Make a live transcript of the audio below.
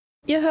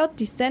Ihr hört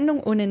die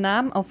Sendung ohne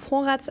Namen auf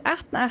Vorrats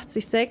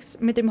 88.6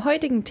 mit dem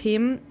heutigen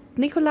Themen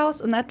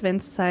Nikolaus und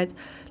Adventszeit.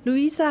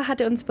 Luisa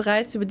hatte uns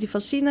bereits über die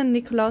verschiedenen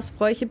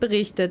Nikolausbräuche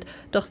berichtet.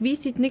 Doch wie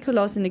sieht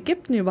Nikolaus in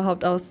Ägypten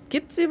überhaupt aus?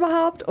 Gibt's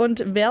überhaupt?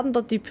 Und werden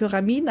dort die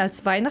Pyramiden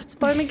als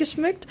Weihnachtsbäume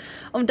geschmückt?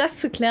 Um das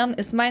zu klären,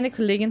 ist meine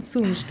Kollegin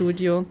Sue im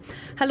Studio.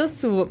 Hallo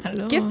Sue.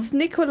 Hallo. Gibt's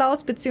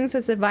Nikolaus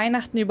bzw.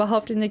 Weihnachten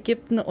überhaupt in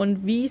Ägypten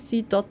und wie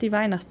sieht dort die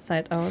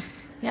Weihnachtszeit aus?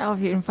 Ja, auf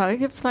jeden Fall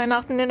gibt es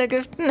Weihnachten in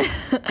Ägypten.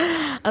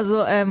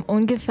 Also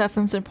ungefähr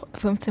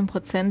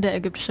 15% der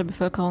ägyptischen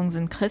Bevölkerung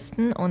sind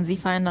Christen und sie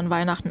feiern dann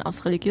Weihnachten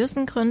aus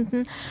religiösen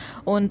Gründen.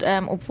 Und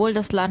obwohl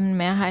das Land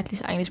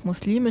mehrheitlich eigentlich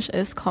muslimisch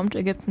ist, kommt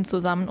Ägypten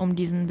zusammen, um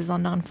diesen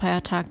besonderen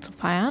Feiertag zu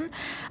feiern.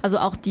 Also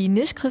auch die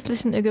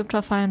nicht-christlichen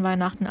Ägypter feiern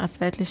Weihnachten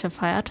als weltlicher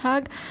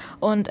Feiertag.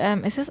 Und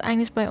es ist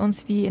eigentlich bei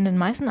uns wie in den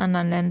meisten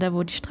anderen Ländern,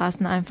 wo die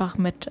Straßen einfach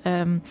mit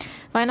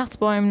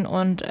Weihnachtsbäumen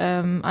und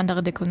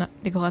andere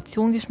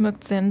Dekorationen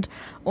geschmückt sind.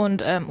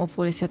 Und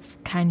obwohl es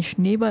jetzt keinen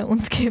Schnee bei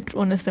uns gibt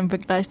und es im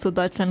Vergleich zu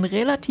Deutschland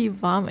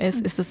relativ warm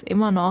ist, ist es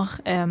immer noch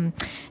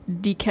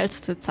die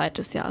kälteste Zeit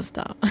des Jahres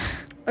da.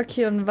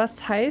 Okay, und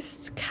was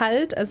heißt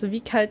kalt? Also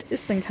wie kalt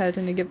ist denn kalt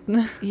in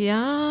Ägypten?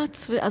 Ja,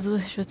 also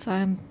ich würde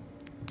sagen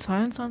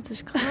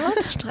 22 Grad,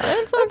 23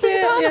 okay,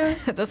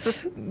 Grad. Ja. Das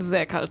ist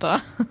sehr kalt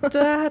da.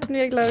 Da hatten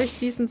wir, glaube ich,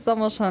 diesen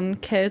Sommer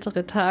schon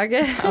kältere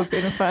Tage. Auf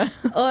jeden Fall.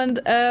 Und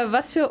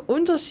was für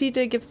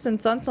Unterschiede gibt es denn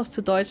sonst noch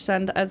zu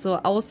Deutschland, also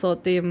außer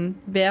dem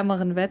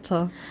wärmeren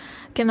Wetter?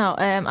 Genau,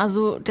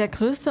 also der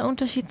größte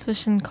Unterschied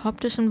zwischen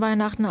koptischen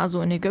Weihnachten,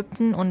 also in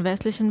Ägypten, und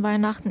westlichen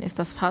Weihnachten ist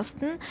das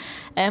Fasten.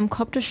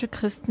 Koptische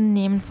Christen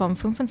nehmen vom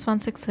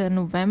 25.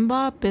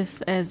 November bis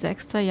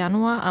 6.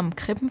 Januar am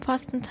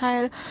Krippenfasten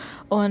teil.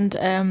 Und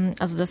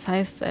also das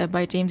heißt,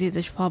 bei dem sie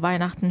sich vor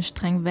Weihnachten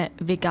streng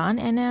vegan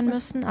ernähren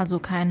müssen, also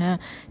keine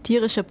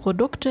tierische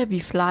Produkte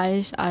wie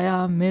Fleisch,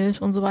 Eier,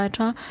 Milch und so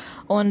weiter.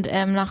 Und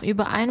nach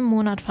über einem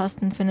Monat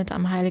Fasten findet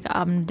am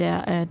Heiligabend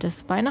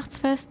das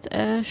Weihnachtsfest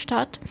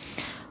statt.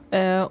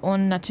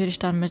 Und natürlich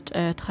dann mit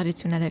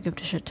traditionellen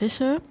ägyptischen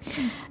Tische.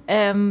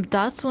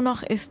 Dazu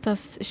noch ist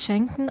das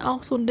Schenken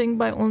auch so ein Ding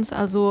bei uns.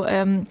 Also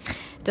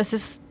das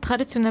ist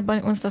traditionell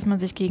bei uns, dass man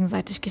sich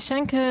gegenseitig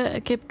Geschenke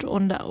gibt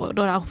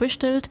oder auch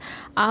wichtelt.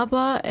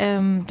 Aber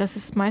das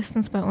ist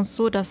meistens bei uns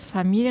so, dass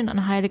Familien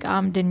an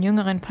Heiligabend den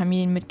jüngeren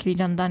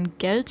Familienmitgliedern dann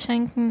Geld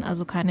schenken.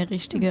 Also keine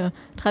richtige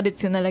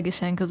traditionelle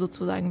Geschenke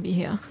sozusagen wie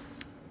hier.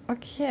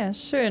 Okay,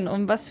 schön.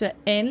 Und was für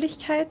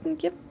Ähnlichkeiten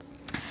gibt's?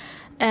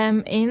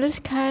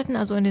 Ähnlichkeiten,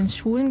 also in den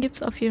Schulen gibt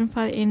es auf jeden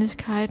Fall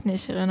Ähnlichkeiten.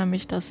 Ich erinnere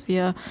mich, dass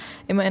wir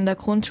immer in der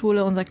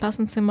Grundschule unser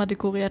Klassenzimmer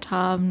dekoriert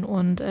haben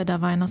und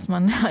der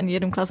Weihnachtsmann an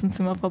jedem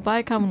Klassenzimmer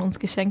vorbeikam und uns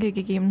Geschenke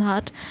gegeben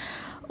hat.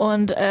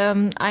 Und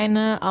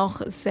eine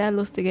auch sehr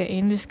lustige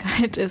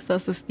Ähnlichkeit ist,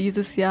 dass es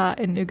dieses Jahr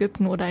in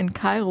Ägypten oder in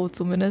Kairo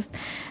zumindest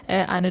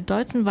einen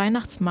deutschen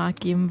Weihnachtsmarkt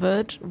geben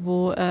wird,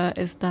 wo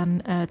es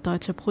dann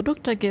deutsche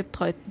Produkte gibt,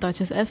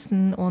 deutsches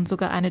Essen und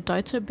sogar eine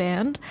deutsche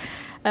Band.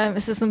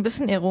 Es ist ein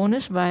bisschen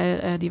ironisch,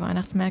 weil die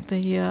Weihnachtsmärkte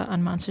hier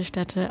an manche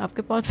Städte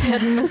abgebaut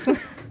werden müssen.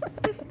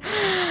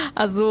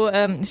 Also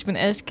ich bin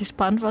echt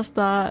gespannt, was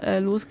da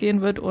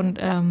losgehen wird und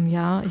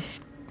ja, ich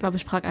glaube,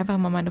 ich frage einfach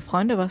mal meine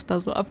Freunde, was da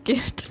so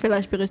abgeht.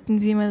 Vielleicht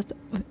berichten sie mir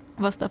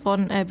was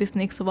davon bis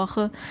nächste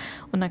Woche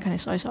und dann kann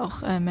ich euch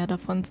auch mehr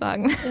davon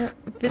sagen.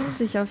 Ja,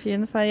 witzig auf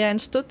jeden Fall. Ja, in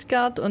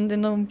Stuttgart und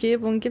in der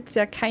Umgebung gibt es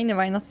ja keine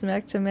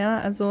Weihnachtsmärkte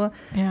mehr. Also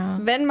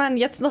wenn man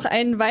jetzt noch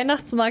einen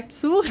Weihnachtsmarkt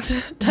sucht,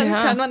 dann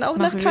kann man auch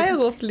nach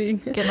Kairo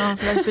fliegen. Genau,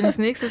 vielleicht bin ich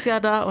nächstes Jahr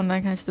da und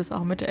dann kann ich das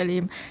auch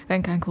miterleben,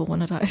 wenn kein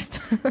Corona da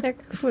ist. Ja,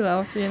 cool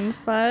auf jeden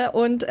Fall.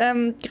 Und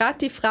gerade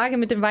die Frage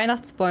mit den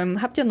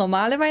Weihnachtsbäumen. Habt ihr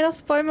normale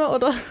Weihnachtsbäume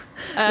oder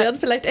werden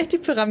vielleicht echt die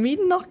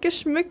Pyramiden noch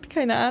geschmückt?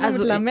 Keine Ahnung, also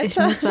mit Lametta? Ich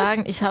muss sagen,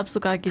 ich habe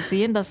sogar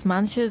gesehen, dass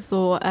manche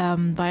so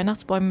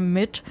Weihnachtsbäume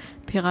mit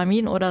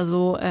Pyramiden oder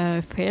so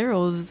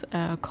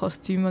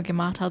Pharaohs-Kostüme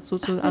gemacht hat.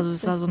 Also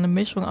es war so eine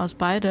Mischung aus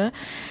beide.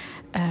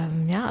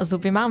 Ja,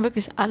 also wir machen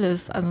wirklich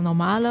alles. Also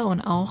normale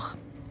und auch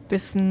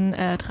bisschen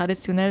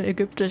traditionell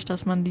ägyptisch,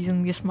 dass man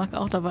diesen Geschmack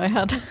auch dabei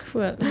hat.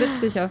 Cool,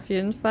 witzig auf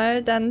jeden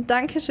Fall. Dann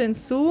Dankeschön,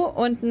 Sue.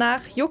 Und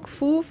nach Yuk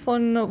Fu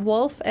von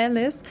Wolf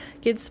Alice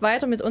geht es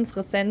weiter mit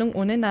unserer Sendung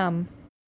ohne Namen.